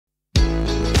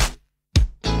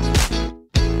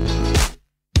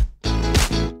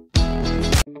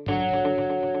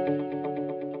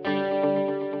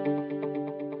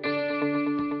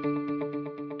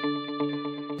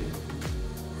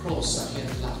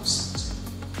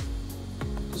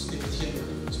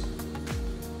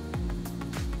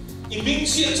iming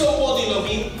chia cho body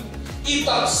loving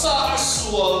itak sa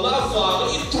aswal na va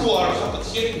ituar ka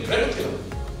pathian relative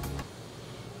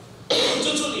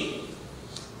chuchuni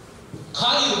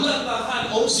khai na han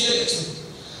obsiel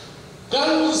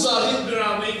kan zahin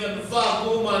drama kan va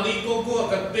ko mani ko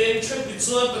kan ben trip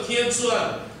chuan pathian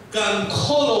chuan kan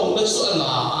kholo na chu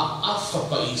ala afa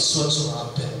pa isu chu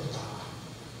apel ta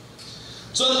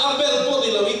chuan apel body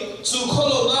loving chu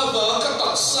kholo na va ka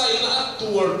tak sai na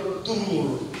tur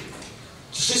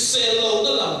Shiselo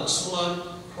na lang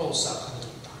chuan cross sa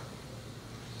kanita.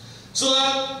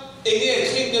 Chuan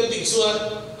enge kingdom di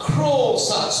chuan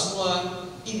cross sa chuan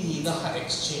ini na ha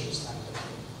exchange na.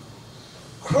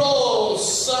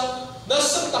 Cross na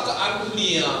sa takaan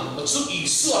liam na chu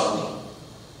ISUA ni.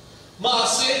 Ma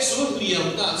se chu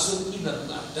liam na chu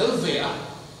inan na delvea.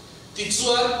 Di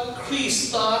chuan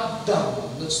Krista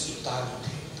dam na chu itani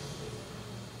te.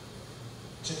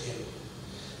 Chetiyan.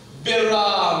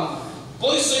 Beram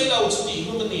Boy say now to the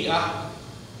humania,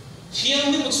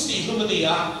 Tiang the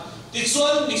humania, the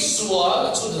one Mizoram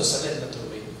to the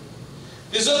Sanatory.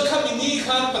 The one coming in,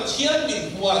 but Tiang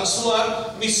in one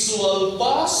swan, Mizoram,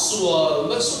 Baswal,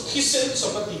 let's kiss it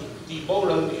somebody, the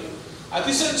Borami. At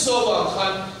the sense of our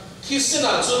hand, kissing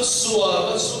at one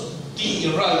swal, let's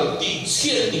the Ral, the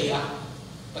Tiania,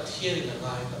 but here in the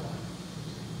line.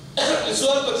 It's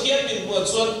one, but here in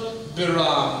what's one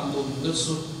Beram, let's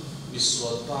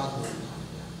Mizoram Bad.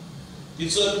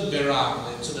 It's one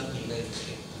Beram and to the delay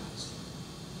came.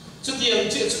 To the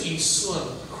empty to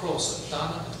ISUA cross and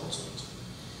down at the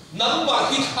Number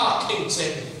he hacking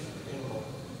saying,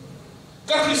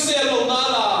 Kakriselo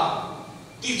Nala,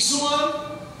 it's one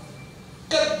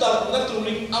cut down not to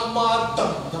ring a mad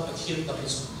dumb, not at him that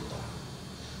is good.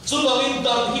 So long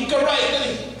done, he can write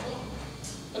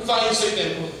and find say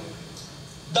them.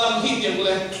 Dumb he can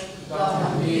let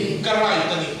Karai.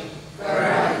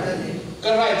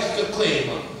 Karai ka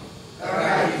claim.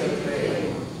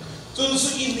 So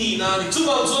ini na ni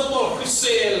cuma mo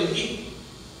Krisel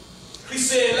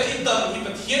idam ni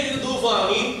pathian do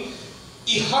wangi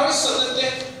I harsan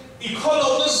ate I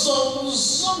kholo na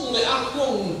zong le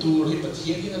akong tur hi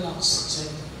pathian na laksa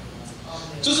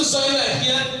che so sai la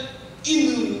hian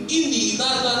ini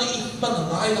na ni ban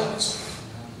ngai la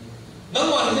nang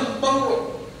wan ni bangro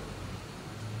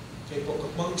ke pok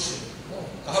mang chi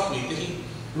ka hapli ti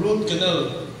root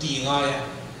canal di ngaya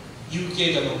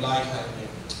UK kan lai khan ne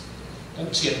kan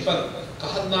chian pan ka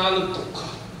hanna lu tuk ka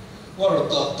war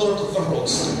ta tor to varro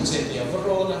se dia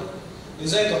varro na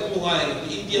izai ka pu ngai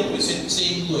ni India pu sen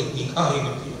che loi ni ai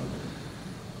ni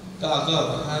ka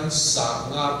han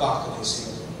sa nga pa ka ni se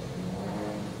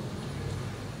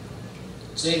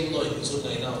che loi ni chu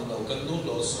nei na lo kan nu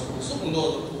lo so lo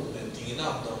pu ne di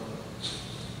na to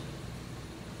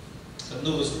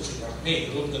Nuva suciya,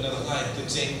 hey, root ka na ngay to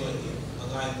change mo ni,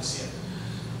 ngay to siya.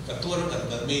 Katura ka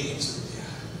na may insudiya.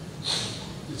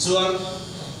 Ituan,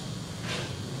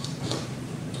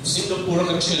 Singapore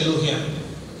ka chelo hiyan.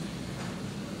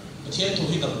 Patiyan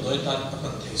tuhi na doy tan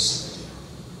amantes.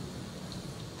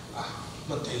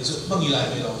 Mantes,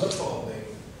 mangilay mo lang katro.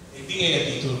 Hindi nga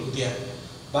dito diya.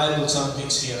 Bible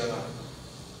something siya na.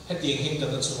 Hindi yung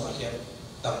hinta na sumakyan.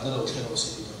 Damna lo chelo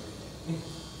siya dito.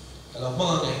 Alam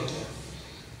mga ngayon diya.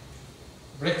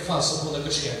 Breakfast ako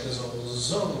nag-share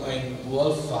zong ay buwal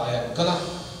fire kala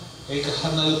ay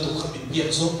kahanal to kami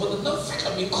biyak zong po na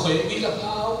kami koy bilang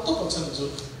to pagsan zo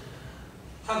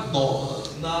no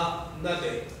na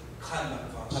de khanan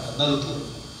fa khanal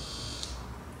to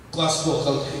class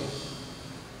vocal thing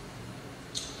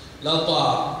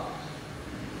lalpa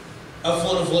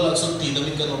afon vola so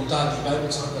dinamik kanom ta di Bible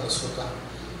sang ka suka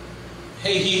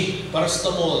hey hi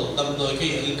paracetamol damnoy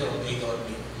kay ang karon ay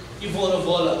dormi Ivona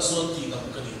vola so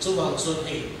dinam kani chuwang so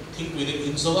hey think with it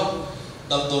in so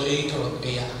dam do e karon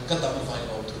kaya katam fine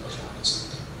out to masha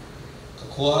ka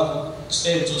khwa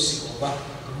stem jo si ko ba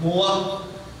muwa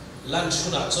lunch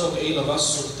na so ka e lava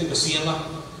so te ka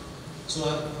siama so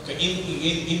ka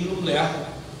in lu le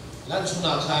lunch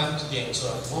na khan tiang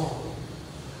so mo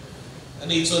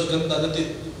ani so ganda na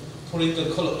ti puri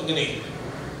ka kholo ngani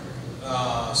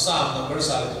sam number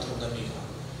sal ko thum na mi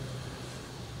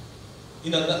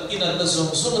ina na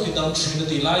zong zong ti dang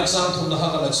trinity lai sang thum na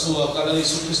ha ka chua ka la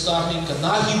ISUA KRISTA hin ka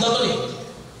na hi damani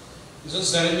izon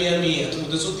seremia mi tu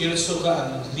de su tir so ka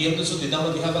an liam de su ti dang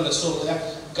ti ha ka la so ka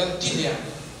kan ti ya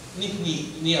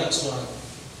ni a chua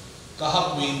ka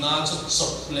ha pui na chu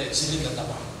sok le chini na ta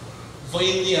ba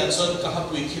voi ni a chon ka ha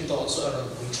pui khi to so ran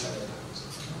pui cha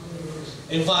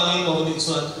en vangi mo ni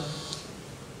chuan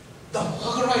dam ha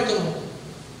ka rai ta mo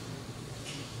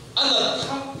ala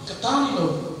ka ta ni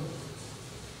lo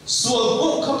sual mo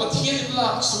ka pathian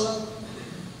lak sual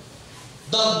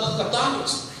dam katang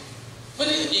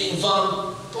very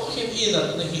ingvan pohin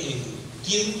inat na hi ing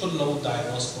kin kon lo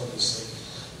diagnose ko se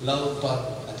lo pa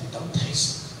ati tam thais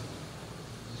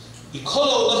I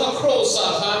kholo na cross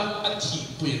ha ati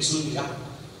pui chu ni a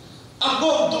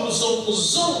agom du zong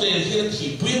zong de hi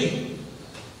ati pui ni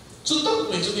chu tak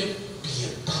me chu ni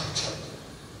bian ta chat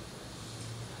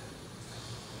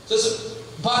这是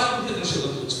八天的这个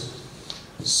路程，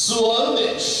所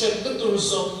有选的都是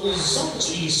送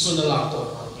去顺的拉多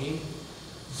嘛的，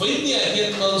非年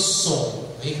天们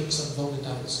送那个成功的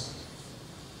单子，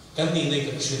跟你那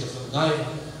个学的很爱，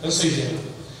跟谁讲？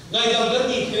爱到跟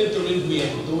你天都人不一样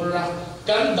多啦，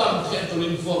跟当天都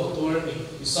人放多了你，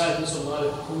你晒不什么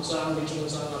空张你中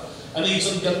张啊，啊你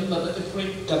真跟那个会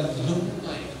跟路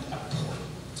爱阿婆，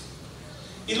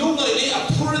一路爱你阿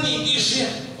婆你一些。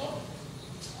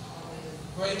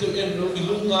Ngay từ em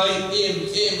lúc ngay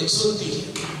em được xuân thì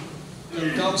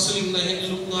lần counseling này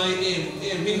lúc ngay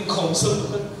em mình không xuân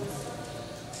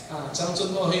trong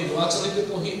chân nó hay nó trong cái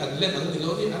nó hay ăn lên ăn thì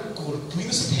nó đi ăn cồn quý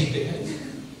nó sẽ thành đấy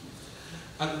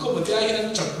ăn có một cái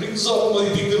ăn chặt bring rau mà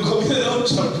thì đừng không biết đâu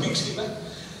chặt bring gì đấy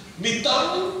mình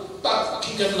tắm tạt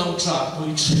cái cần lòng chặt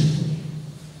bring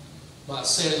mà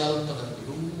xe lao tận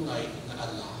lúc ngay là ăn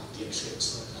là tiền chuyện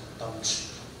rồi ăn tâm chuyện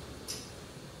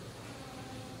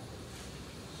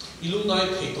ilung ngay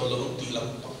thấy tôi là ông tì lắm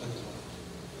bọc anh rồi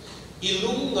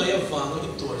ilung ngay vàng cái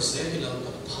tuổi sẽ thì là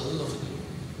bọc phật rồi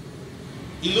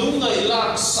ilung ngay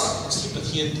là sắc chỉ bắt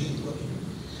hiện tiền thôi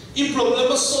i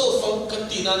problem solve phong cái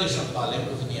tin anh sẽ bảo lên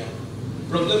cái này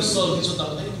problem solve thì chúng ta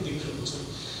thấy cái điều gì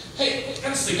hey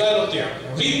anh sẽ cái đó đấy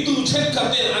vì tu chân cái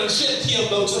này anh sẽ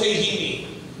thiam đâu cho hay hi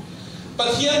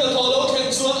bắt hiện là thôi đâu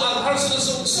khen chuan anh har sẽ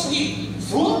sống hi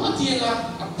vua anh thiam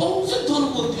là bao nhiêu tuổi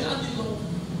một thì anh đi lo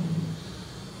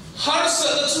har sa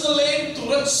na chu le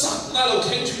tu rat sak na lo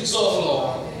khen chin zo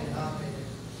lo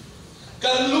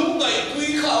kan lung ngai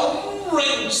pui khao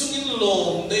reng sungin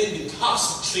lom ne ni thas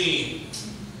tree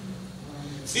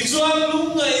ti chuan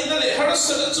lung ngai na le har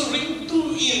sa na chu ring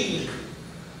tu in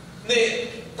ne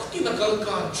takin akal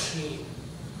ka tree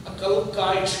akal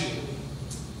kai tree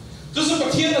tu su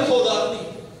pathian na thoda ni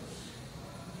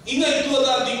ingai tu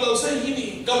da ding lo sai hi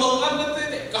ni kamang an na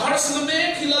te ka har sa na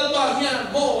me khilal ba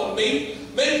hian mo me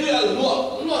mấy người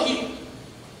lúa hi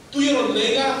tuy rồi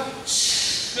lấy ra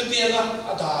cái tiền ra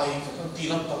à đại cái tiền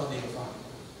lắm bằng này vào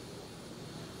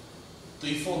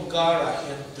tuy phone car à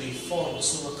hiện tuy phone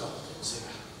số nó cầm thế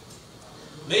nào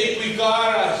lấy tuy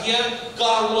car à hiện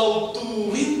càng lâu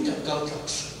tu luyện càng cao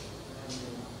thật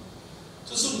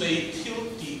cho số mấy thiếu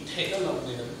tí thế cái lòng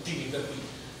này là tí mình cái gì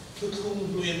thiếu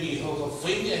thung luyện gì họ có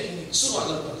vấy nhà hiện số mà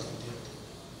lần bằng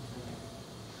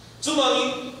số mà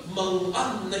mong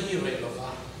ăn này hiểu rồi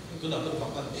phải tôi làm được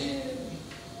bằng cái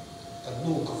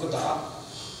nụ có cái đá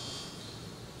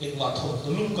nhưng mà thôi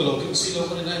nó lúc cái đầu kinh sĩ đâu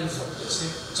có nên anh phật được xem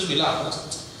chứ bị làm là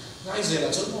ngay giờ là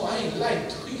chỗ nó anh lại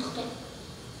thủy không đó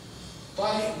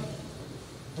bài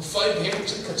một vài bé cũng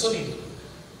chân khẩn cho mình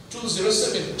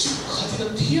 207 chữ khá thì nó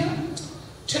thiệt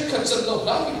chân khẩn chân đâu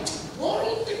lá mình nó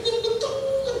cái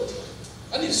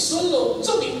anh đi solo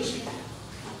cho mình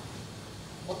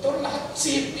motor lahat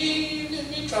sip may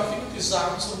traffic di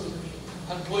Mizoram so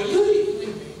ang boy lui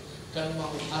kan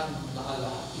mau an na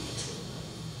ala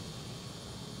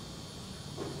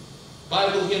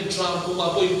Bible hian tram ko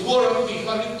ma boy tour mi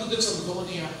khalim tu de sam ko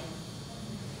niya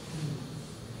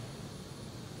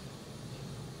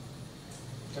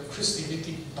ka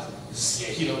Christianity pan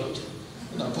sia hilo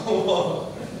na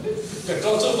po ka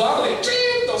to so ba le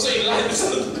trim to say line sa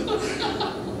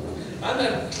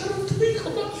anan tui ko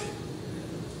ba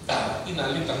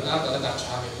inalim tang na talaga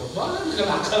chame ko ba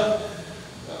kalaka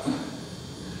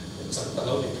sa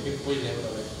talo ni pin po ile ba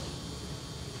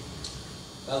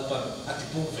alpa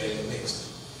atipong velo next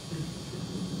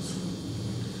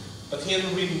but here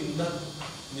rin na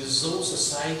Mizoram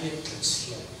society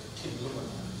kasi kin luman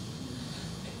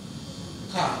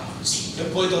ha chỉ cái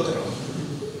bôi đâu rồi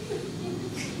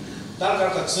đã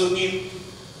cả các sư nghiêm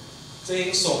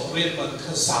trên sổ riêng mình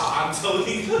khá giả thôi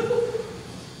đi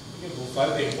phải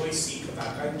về quay xì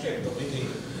cả cái chuyện đó mới thế.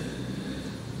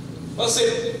 Bác sĩ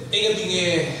anh em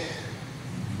nghe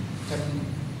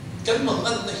cái mong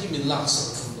ăn này mình làm sao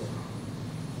không được,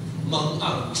 mong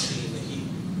ăn chỉ này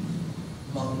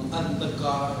mong ăn tất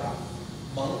cả ra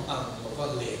mong ăn mà phải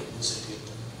lệ sẽ biết.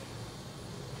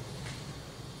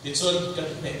 Thì cho cái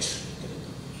này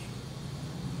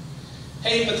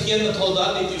hay mà thiên là thâu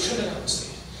đá để tiêu chuẩn làm gì?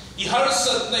 I har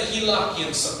sat này là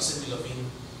kiên sat sẽ bị loving.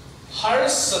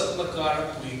 Har sat na kar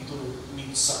pui tu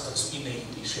min sakat su inay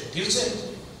ti she tirse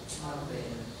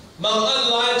mang an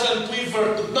lai chan pui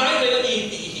ver tu nai le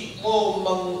ni mo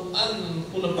mang an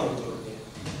unang pang tu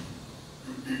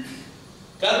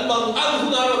kan mang an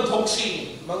huna ron thok shi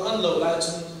mang an lo lai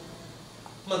chun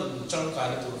man chang ka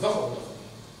na tu va ho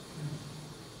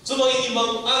chu mai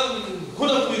mang an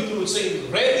huna pui tu sei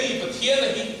ready pathian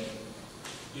hi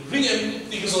ring em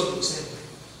ti zo tu sei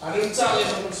arin cha le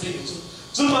mang sei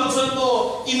chu mang chan mo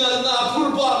ina na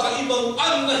phul ba ka imang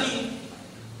an na hi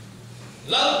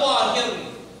la ba hian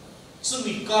chu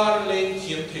mi kar len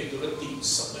thiam thei tu ra ti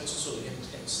sa ma chu so em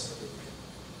theng sa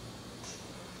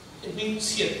mình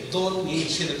chết đón nghĩ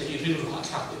chuyện là cái riêng hóa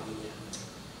tháp đấy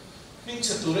mình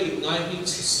chết tu ra ngay mình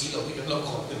chết xí lâu mình lâu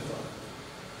còn được rồi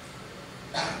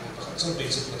mình phải trong bề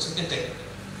dựng là trong cái tệ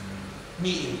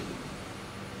mình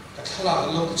cái thà là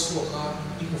lâu cái số ha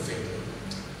ít một phê đấy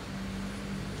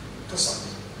cái sao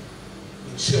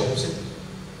mình chiều không xem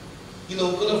ít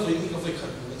lâu cái là với mình có phải khẩn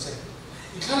mình xem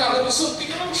mình thà là cái số cái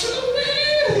nào sẽ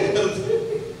đâu đấy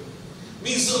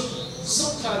mình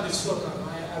giúp thà cái số cả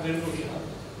mai à bên rồi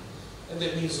and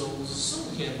that means so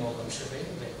here more than should be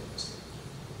there.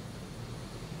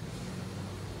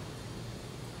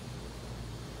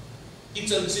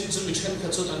 It's an into which can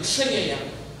cut on Shaya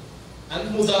and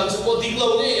Mudan to what the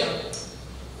low there.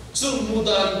 So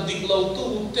Mudan the low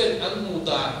 2 10 and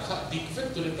Mudan cut the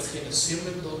victory between a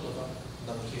silver dollar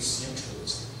than his young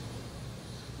children.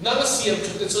 Never see a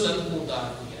tradition and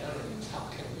Mudan here and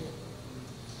talking.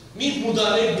 Meet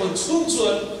Mudan one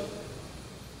soon.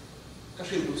 Cái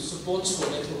điều support của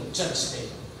này thì chân này,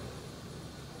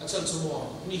 anh chân số một,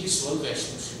 mi hi số về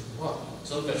số số, wow,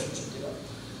 số về số số thế đó,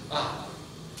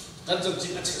 anh chân chỉ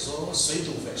anh chỉ số xây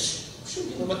đủ về số,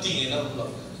 nhưng mà tiền nó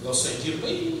là xây kiểu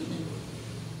mấy,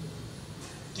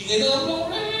 tiền nó lâu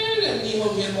đấy, nhiều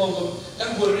hơn nhiều,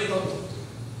 anh vừa rồi đó,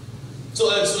 cho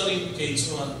anh cho nên cái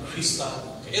cho anh Krista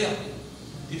cái đó,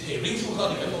 thì thầy linh thu họ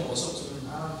thì cái mong muốn sống cho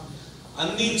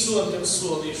anh đi cho anh cái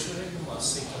số này số này mà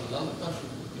xây thành lắm ta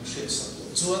chuyện sẵn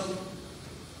chuan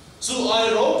chu ai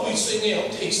ro pui se nge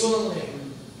ông thei chuan ne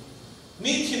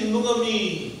mi thin lunga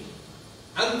mi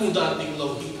an mu dan ding lo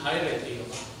hi thai re thei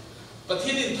lo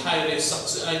pathian in thai re sak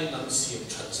se ai nang siam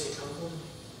that se thang ko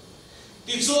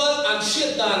ti chuan an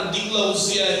shiat dan ding lo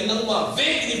zia hi nang ma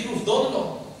ve ni proof don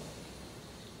no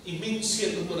I min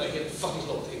siat lu na hian fak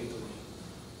lo thei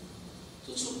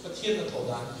tu chu pathian na tho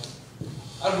dan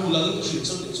a ru lang ko shi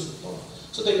chu ni chu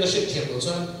so dai na shiat thiam lo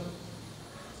chuan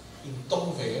in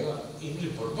tông về là in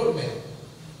report bớt mẹ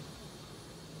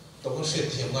tông nó sẽ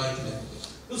thiệt ngay thế này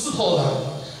nó xuất hồ là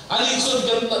anh đi xuân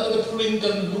gần là cái pulling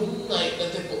gần lúng này là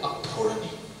cái của áp thô này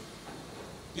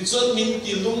đi xuân mình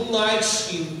thì lúng ngay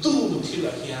xin tu một thì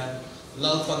là hiền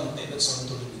lao phần để nó sang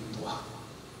tu mình tu học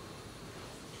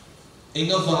anh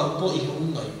ở vàng bộ in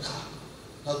lúng này khác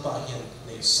lao bà hiền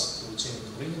để sắc tu trên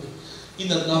tu này in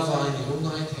là na vàng in lúng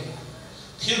ngay thế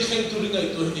thiếu khen tu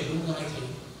này tu in lúng ngay thế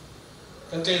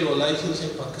cái cây rồi lấy thiếu thêm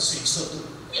bằng cái suy sụp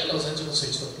biết lâu dần cho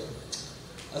suy sụp được,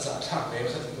 à giả thẳng đấy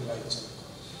không thể lấy cho,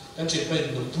 cái chuyện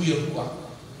bên nó bùi âm quá,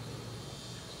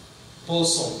 bố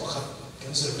sống bạc khăn, cái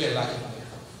sự về lại này,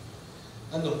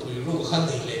 anh nó bùi rú khăn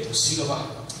này lấy đồ xí cái vào,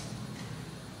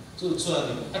 cho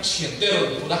nên anh chuyện đều là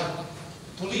đủ đó,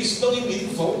 police đâu đi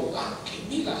mình phố, cái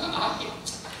này là hả hả,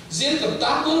 riêng cầm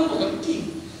tám đứa một cái gì,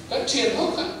 cái chuyện họ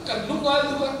cần lúc nào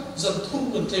lúc nào dần thu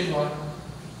mình thêm nói.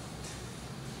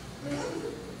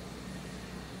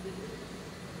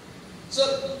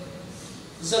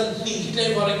 Dân đi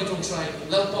đây vào đây cái trong trai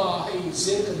là bà hay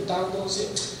diễn cần tao đâu diễn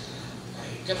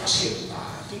cái chuyện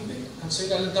kinh đấy anh sẽ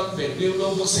đang tâm về điều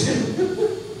đâu có sẽ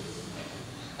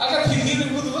anh cái thì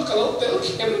mình muốn được cái lâu tới lúc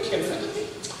khen ra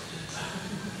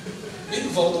mình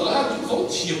vỗ thôi là mình vỗ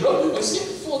thiểu rồi mình phải diễn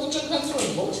vỗ cái chân hắn rồi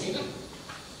vỗ chuyện đó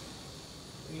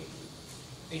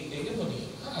anh cái mà đi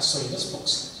xoay nó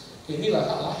box cái này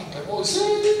là hay cái ôi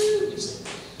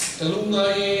cái lúc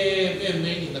này em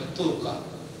mấy nhìn tu cả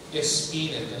SP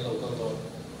này cái local đó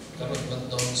cái mình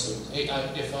đón sự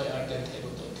FIR đến thay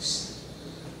đổi đó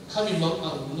kami mang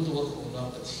ang mundo ko na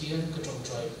pathian ka trong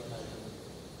try na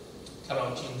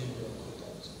karang king din yo ko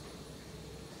đó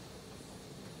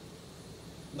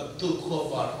nagtu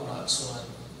ko var ko na suan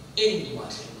eng ma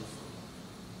thing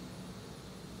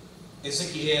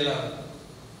Ezekiel la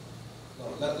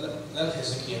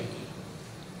Ezekiel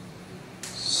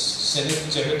Senate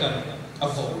Jebetan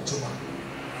avo chuma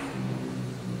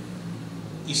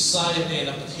Isaiah ne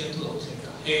na pathian tu lo thing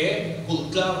ka he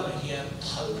bulga na hian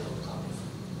thal lo ka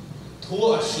thu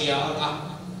Asia a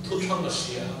thu thang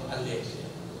Asia a le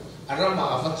arama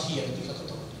va thiam ti ka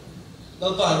to lo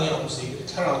ba ni om si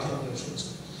tharau thang no chu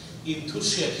in thu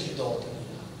sia hi do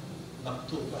na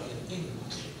tu ka hian in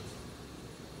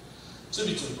chu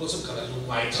bi chu ko chu ka lu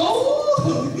mai tho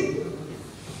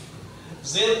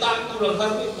zel tak tu ran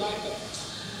han mai ka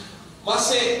ma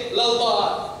se lo ba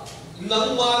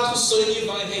nang ma thu soi ni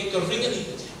vai hei ka ring ani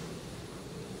ka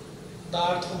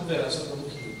dar thum vera so ko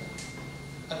ki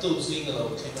atu sing lo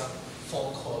thega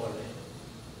phone call le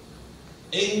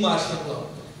eng ma thang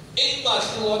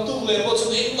lo tu le bo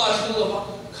chung eng ma thang lo ba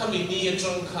khami ni a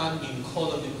trong khan min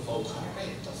call min vo kha ai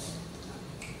ta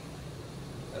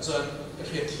so ka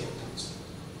phe thiam ta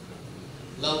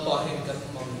la pa hen kan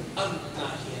mong an na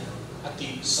hian ati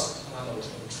sak na lo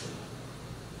thong chu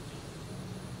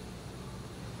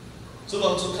chu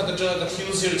bang chu kha ta ka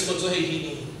thiu zir chu chu hei hi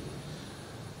ni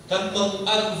kan mong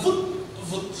an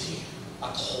vut thi a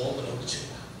tho ma lo chu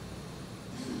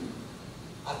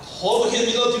a tho ba hian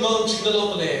mi lo ti mang chi na lo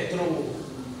ma le tro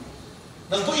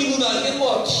nang ko inu da hian mo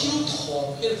thiu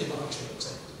thong hian ti mang chu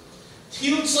cha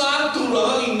thiu chan tu ra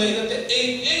in nei na te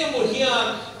eng mo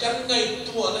hian kan ngai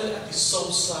tu na ati so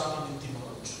sa min ti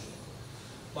mang chu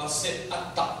ma se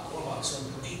atak ko ma chon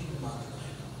eng ma na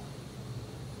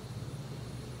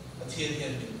a thiên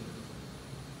hian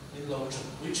min lo chu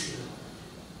which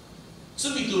chu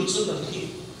mi tur chu na hi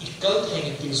ikal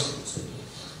theng ti zo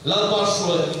la ba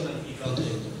shua ni na ikal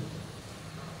theng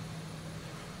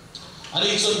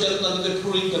ani chon kan na de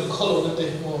puring kan kholo na te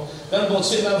mo kan bo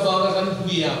se na va kan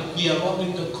bia mo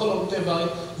min kan kholo te va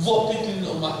vo pitin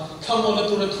o ma khamo na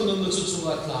tu na thunum na chu chu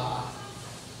ga tla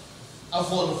a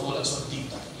von la chon ti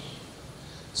ta ni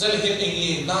zai hian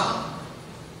eng na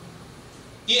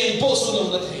yen bo su no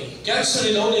na thei cancer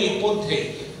lo nei pon thei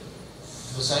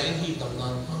vsa in hi tam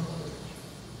nan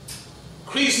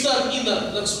Krista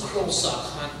ina na chu cross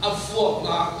khan avo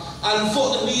na an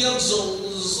vo na liam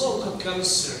zo ka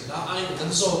cancer na ai kan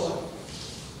zo ka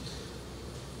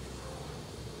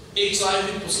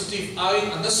HIV positive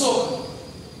ai an zo ka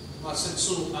ma se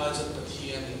chu a jan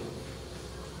pathian ni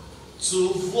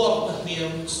chu vo na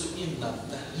liam chu in na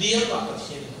liam ma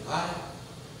pathian ni ai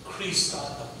Krista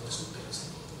ta chu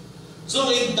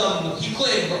so in dam hi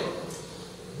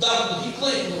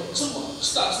claim so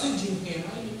starts thinking here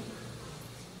right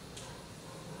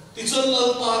ti chon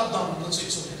lo pa dam na chi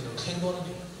chu he lo khen don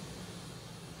ni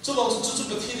so ba chu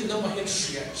pa thi na ma he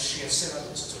shia se ra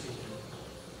chu hi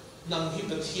nang hi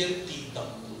pa thien ti dam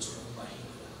lu chu ma hi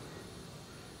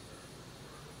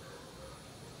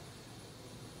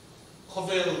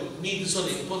khovel ni ti chon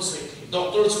in pon sai ti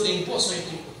doctor chu in pon sai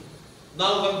ti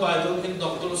now kan bai lo hin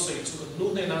doctor sai chu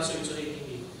nu ne na sai chu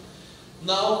hi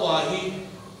now ba hi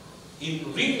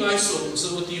in ring ngai so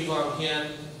chu ti wang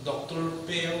hian doctor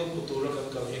pel kutura kan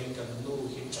kal hin kan nu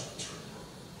hi chak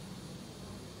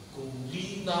kum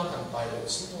li na kan bai lo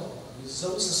so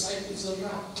Mizoram society is a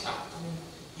rat cat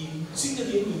in singa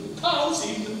ni tao si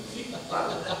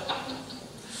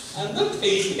and the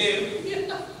thei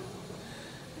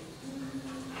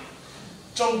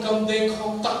trong kam de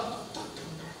khom tak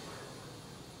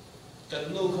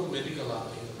kan nu khom medical la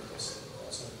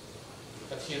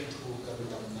ka thiên thu kan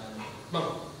dam nan ma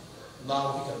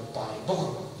now we can buy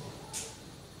book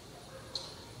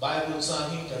Bible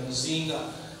sa hi kan zinga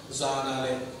zana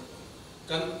le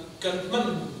kan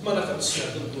man kan sia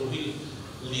tu tu hi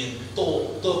lien to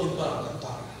bin ba kan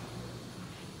ta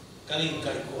kan in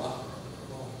kai kwa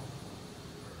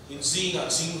in zinga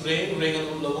sing reng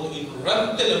an lo in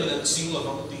ran television sing lo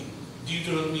bang ti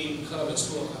Deuteronomy khara ba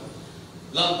chua ka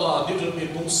lamba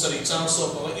Deuteronomy bung sari chang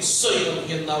so ba isoi ang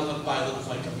hian naw kan pai lo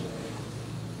fai kan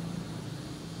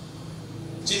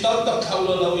chỉ tao tập thâu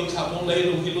là lâu thảo mong lấy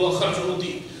luôn hi lúa khăn cho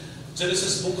đi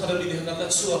Genesis bung khăn đi hàng ngàn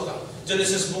chua cả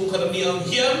Genesis bung khăn đi hàng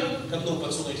hiếm kan nô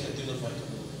bắt xuống cái tin nó phải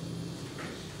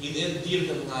in en tier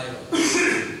kan ngay rồi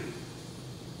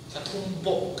khát thùng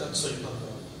bộ kan soi bằng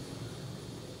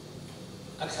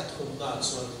rồi khát thùng na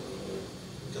xuân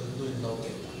kan nuôi nấu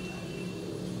cái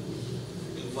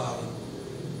được vào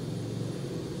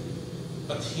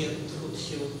bắt hiện thu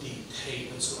thiêu đi thầy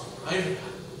nó xuống ai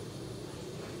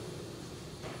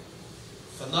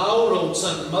now rong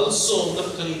san mal song na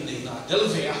kani nei na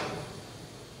delvea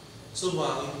so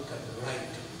wang in kan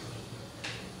right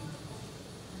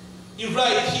i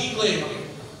right hi claim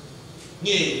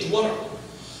nge tuar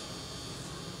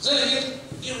zai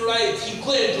i right hi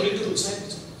claim to ring tu sai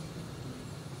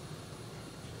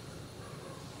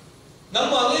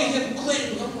nam ma nge hen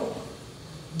claim nam ro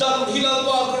dam hilal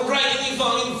ba ka right i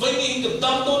wang in vai ni ka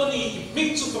dam to ni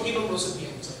mix chu kamin ro sa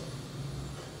ti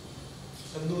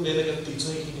kan nu ne kan ti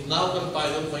choi hi naw kan pai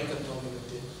lo vai kan to ni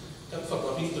te kan fa ba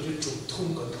mi to ri chu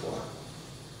thum kan thwa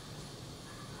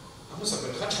amu sa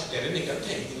kan khat te ne kan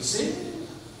thei tin se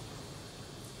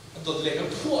to le kan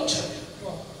phua cha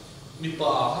mi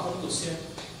pa ha kan tu se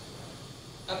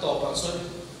a to pa choi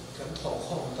kan tho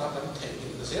khong ta kan thei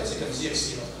ni se kan zi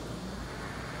si lo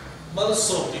mal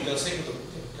so bi kan se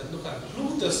kan nu kan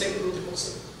lu te se lu te ko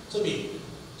se so mi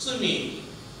这米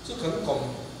这可能讲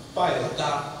拜了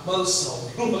大蛮少了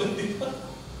的，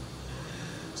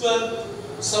这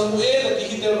撒母耳的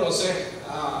第一条罗说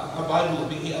啊，Bible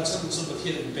里面阿真是不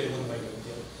天被问来的，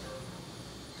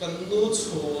跟奴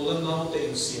错了脑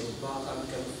袋想法，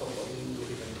跟佛法印度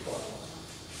的跟话，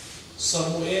撒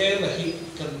母耳那些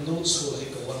跟奴错那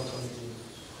个王他们的，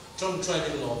总在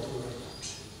的老土人去，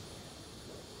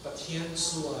把天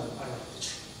说阿拉的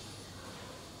去。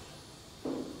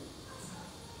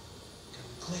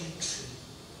Clay tree.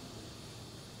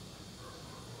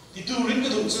 Di tu rin ka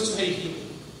tu sa hay hi.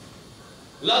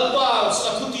 Lalpa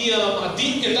sa kutiya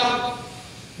adin kita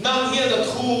nang hiya da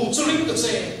thu chu rin ka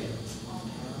che.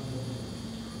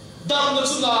 Dam na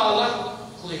chu la la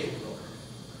clay lo.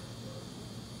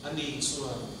 Ani chu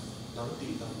nang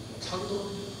ti dam thang do.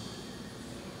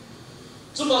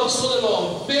 Chu mang chu da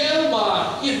long bel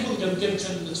ma hiên mun kan kem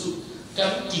chen da chu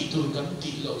kan ti tu kan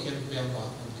ti lo hiên bel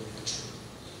ma.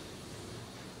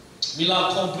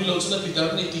 Mila kong pilo chuna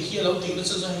pitar ni ti hiya lo ti na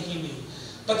sa hi ni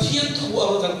pat hiya thu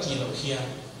aw kan ti lo hiya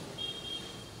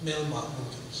mel ma mun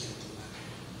kan hiya ti na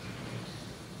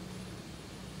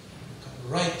kan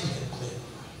right hi kan claim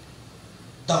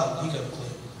dam hi kan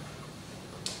claim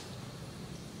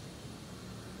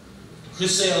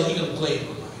Aizawl hi kan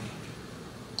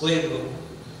claim lo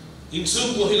in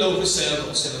chung ko hi lo Aizawl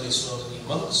lo se la ni so ni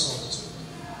mang so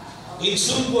in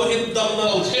chung ko hi dam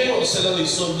na lo the lo se la ni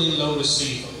so ni lo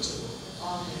receive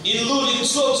in looting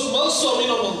so to also in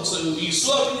among to you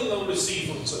swapping in receive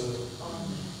to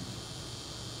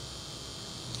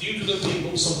due to the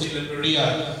people something like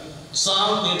Maria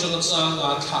sang ne jong sang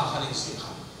a tha kha ni si kha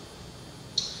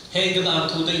heng ga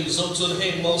tu de so to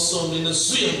heng also in the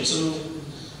swim to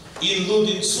in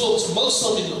looting so to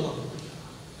also in among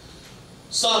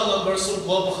sang number so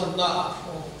go ba khan na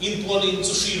in polling to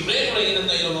she re in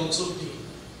na among to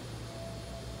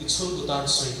it's so to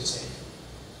dance so to say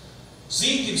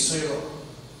Zinkin soyo,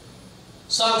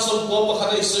 Samson po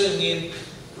pa kada soyo ngin,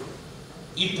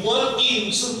 ipuan in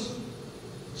so,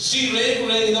 si rin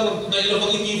na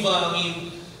ilabang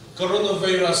inibangin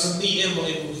coronavirus ni emo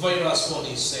in virus po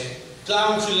ni se,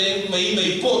 kang silang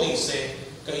may po ni se,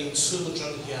 kain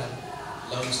sumutran yan,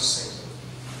 lang sa se.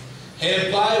 He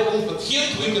Bible, but here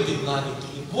tuwing ka din na nito,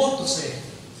 ipuan to se,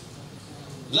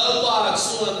 lalpa at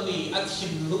suwan ni at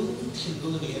hinlung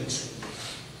ni entry.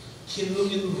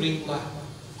 Hinlung in ring la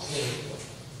clay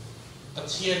at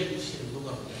here hinlung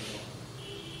ang clay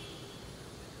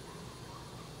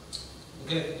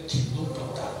okay hinlung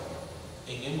pagka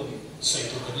ingin mo sa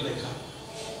ito kanila ka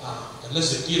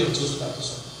unless it tira to sa tato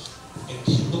so and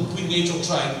hinlung pwing ngay chong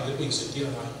try ng pwing sa tira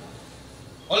ka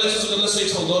o let's just unless say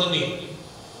ito doon ni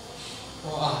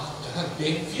kahan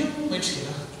beng view may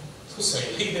tira so sa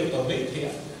hindi na ito may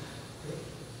tira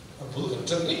ang pulo ka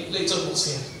dyan lay ito mo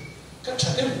siya ka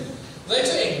tiyadem lấy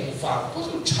cho anh phạt có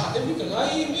thể trả đến cái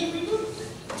ngay biết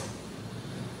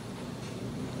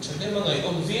cho nên mà ngày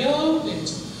ông viết để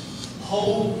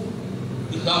hầu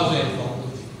đi lao về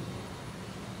phòng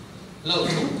lâu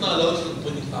thúc mà lâu thúc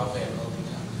mình đi lao về phòng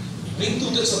lính tu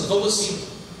tự sản không có xin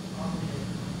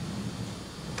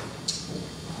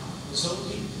giống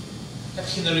như các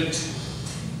khi nào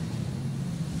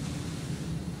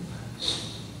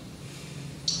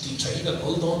thì thấy là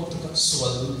ổn đón từ các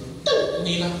xuân đâu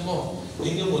ni lang mo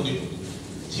ini mo ni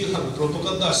thirang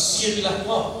propaganda sia ni lang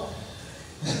mo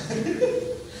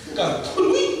kan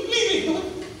pului li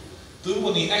tu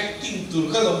mo ni acting tu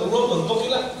ka lo ro mon bo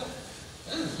kila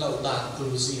lao dan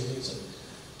tu sia ni so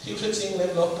thi phật sinh lên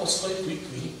lo post phải quý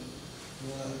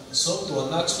số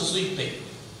tuổi na chu sui pe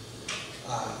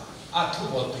thu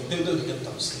bỏ pe đều được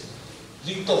tâm sinh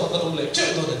linh to ka lo le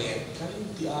che do de ne kan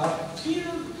ti pia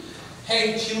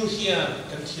hang thiu hian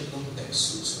kan thiu nong de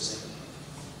su se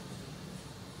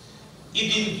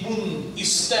idin mun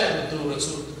istem tu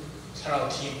rachu tharau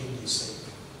thiam ni se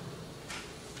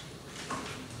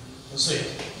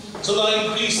so lai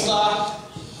Krista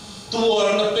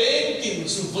tuar na pe tin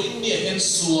chu voin ni hen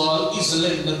sual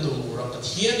Israel na tu ra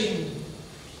pathianin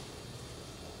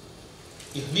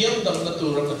idniam dam na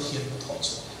tu ra pathian tho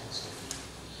chu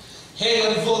he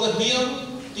an vo na hiam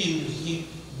tin hi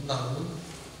nang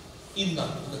inna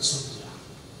na chu ya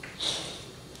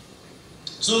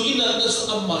chu inna na chu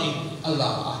amma in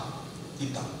Allah ti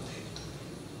tam le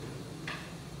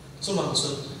chu mang chu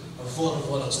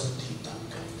vo la chu ti tam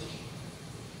kan ni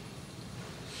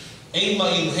ei ma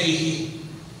in hei hi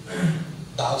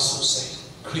dal su se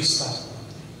Krista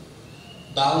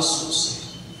dal su se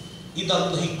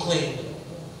idan hi claim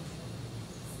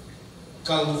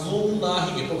kal vung na hi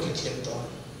ke to khethiam to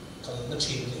kal na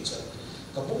chin ni cha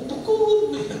ka bung tu ku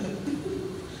ni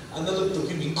another to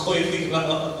ki min khoi ni la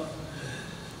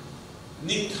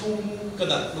nít thung cái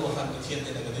đặt đồ hàng cái thiên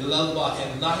này cái lăng ba hiện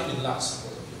nãy mình lạc sao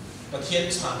cái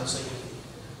thiên chán nó sẽ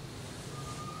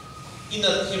in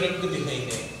đặt khi rèn cái gì này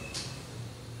nè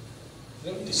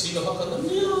rèn thì xí nó có nó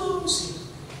nhiều xí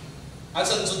ai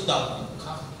chân chân đầm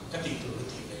khác cái tỷ tu cái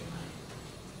gì này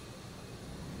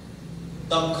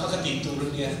đầm khác cái tỷ tu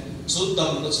cái này chút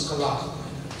đầm nó chút cái lạc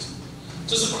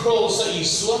就是 cross 是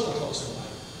ISUA的头出来，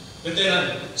对不对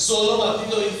呢？说了嘛，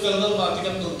这个felna嘛，这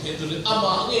个农田就是阿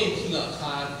妈眼听啊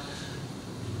看，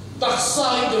特色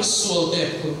的说的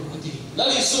不的，那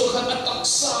你说看那特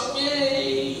色哎，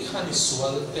看你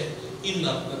说的的，因那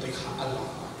那的看阿拉，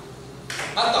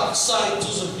啊特色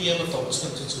就是别个头出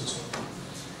就出，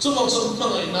这么说那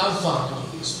个拿法的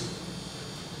意思。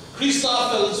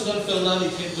Krista fel 这个 felna 里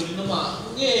天就是那么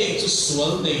哎，就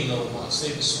说内容嘛，谁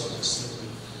不说的是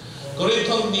？Korin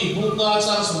thong ni bunga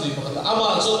sang sum ni pakala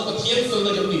ama chon pathian fel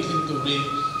na kam ni thin tu rin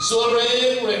so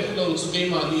re philo chu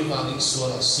ke ma ni ma ni so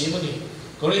la semani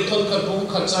Korin thong ka bung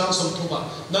kha chang sum thuma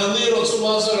na ne ro chu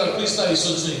ma zara Krista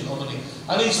isu chu ni komani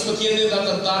ani chu pathian ne da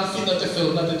kan tan fin na te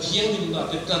fel na te thiang ni na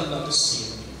te kan na te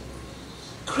semani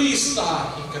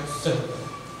Krista in kan fel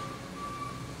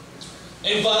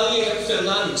e vali kan fel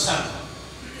na ni chan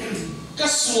ka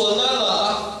so na la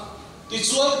ti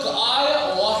chuan ka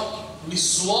aya o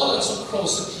Mizoram chu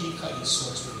cross thi ka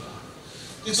ISUA chu ya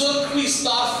ti chuan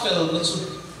Krista fel na chu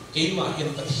ke ma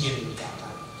hian pathian ni ta ta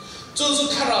chu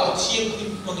kharau thiam ni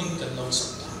mangin kan lo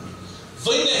sam ta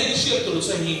vai na hin shia tu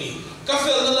chu hi ni ka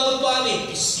fel na la ba ni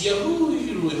ti sia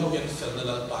rui ho hian fel na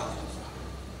la ba ni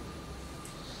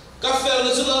ka fel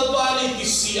na chu la ba ni ti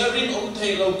sia rin om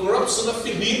thei lo corruption na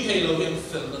filin thei lo hian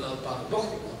fel na la ba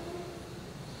ni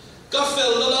ka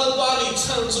fel na la ba ni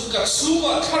chan chu ka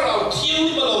suwa kharau thiam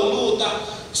ni ma lo lu ta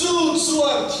chu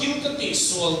chuan thim ka ti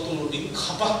sual tu ning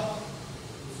khapa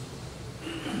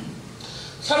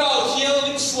kharau thiam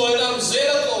ni suai nam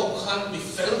zera ko khan mi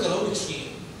fel ka lo ni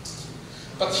thi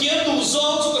pathian tu zo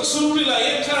chu ka chu ri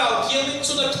lai kharau thiam ni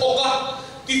chu na thoka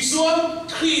ti chuan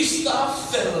Krista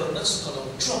fel na chu ka lo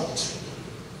trong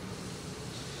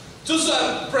chu sa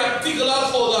practical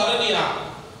a thoda na ni a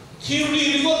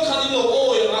theory got kan lo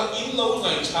o ya in lo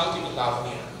ngai chang ti ka la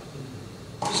ni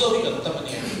so hi ka ta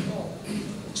ni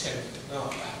chen no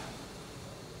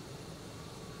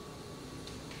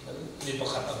ni pa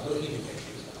khat do ni ke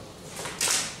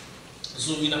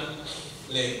zo ina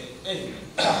le en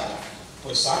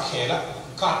po sa khe la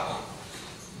ka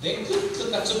de ku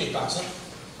ka chu mi pa sa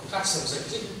ka sem se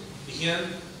ti hian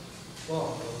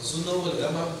o zuno le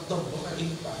ma dong ko ka in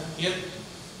pa hian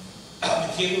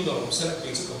thiên đồ sẽ là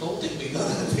cái sự có tốt tình mình đó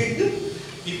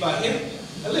thì bà hết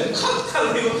lên khát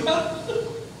khăn liều khát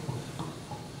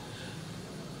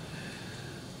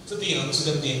这点是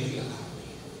跟年底了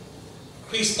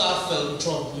，Krista fel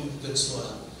trong blue 的出来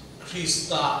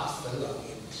 ，Krista fel 了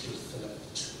也挺fel 了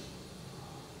出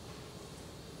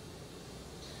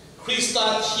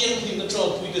 ，Krista 天平的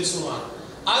trong blue 的出来，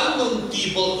安能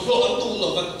地步落度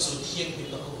了个主天平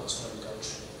的后面出来高出，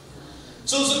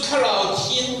就是看到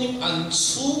天平安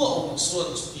出个我们说的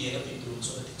别的地图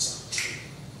出来的上去，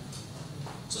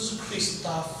这是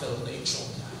Krista fel 的一种。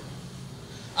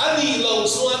อันนี้เรา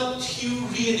ชวนทิว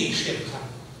รีนี่เชื่อกัน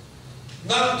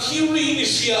นั่งทิวรีนี่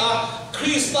เชื่อค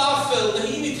ริสตาเฟล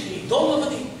นี่นี่ที่โดนมัน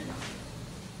นี่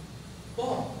ว้า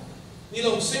นี่เร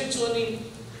าเซ็งชวนนี่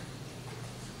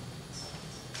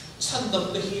ฉันด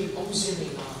ำเลยองค์เสียไม่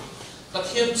มากระเ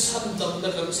ทียมฉันดำเล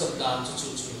ยกันสันดาน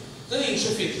จู่ๆแต่นี่เช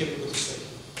ฟเทียมก็ต้องใส่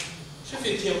เชฟ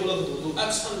เทียมก็ต้องดูอัน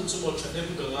ฉันจู่ๆฉันเอง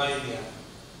ก็ง่ายเนี่ย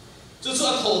จู่ๆ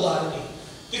อันโทษานนี่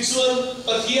ที่ชวนป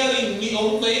ระเทศนี้มีอง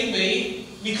ค์ไม่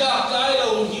มีการกายเรา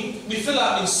นี่มีเวลา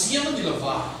เป็นเสียมันดีละ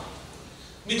ว่า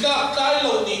มีการกายเร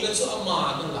านี่นั่นจะอามา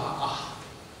นั่นละ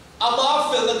อามาเฟ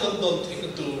ลนั่นกันโดนเทค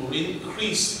ตูรินคริ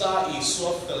สตาอิสว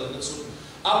าเฟลนั่นจะ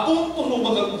อาปุ่มปุ่มมั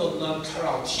นกันโดนนั่นคร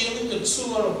าวเที่ยงนั่นกันชู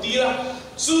มาเราดีละ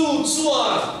จู่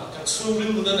ๆกันชูริ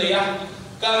ลนั่นเอง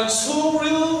กันชู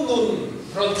ริลนุ่น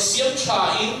รถเสียมชา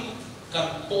อินกัน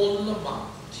ปนละมา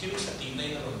ที่ชาติใน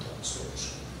นั่นเราต้องสู้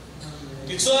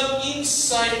ที่ส่วน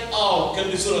inside out กัน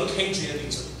ที่ส่วนแข็งใจ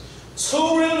ที่ส่วนชู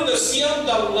เรื่องเราเสียง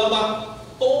ดังละมา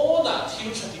โป้น่ะที่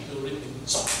ชาติดูเรื่องนี้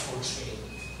จบโปรเชน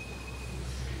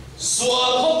ส่วน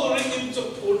เขาดูเรื่องนี้จบ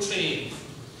โปรเชน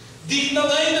ดีนั่น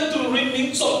ไงนั่นดูเรื่องนี้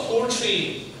จบโปรเชน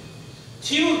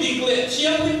ที่เราดีเลยเที่ย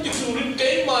งนี้ดูเรื่องเก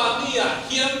มมานี่อ่ะเ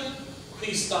ฮียค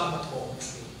ริสตามาทองเท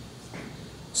รน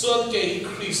ส่วนเกย์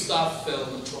คริสตาเฟล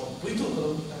มาทองไม่ถูกแล้ว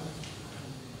นะ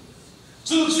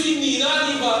จู่ๆนี่นะ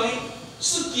นี่ว่านี่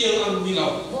是点安尼咯，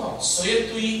哇！所以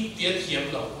对点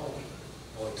甜咯，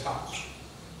我看，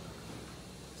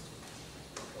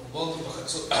我不合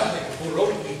作，不肉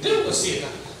贵，对不是啦，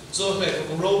做那个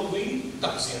不肉贵，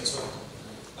 tak zia chu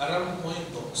aram hoi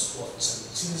no swat chan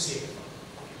chin se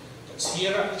ta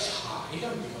chira thai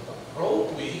gam ni ba ro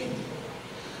pui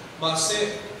ma se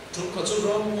chu ka chu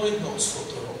ram hoi no swat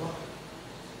ro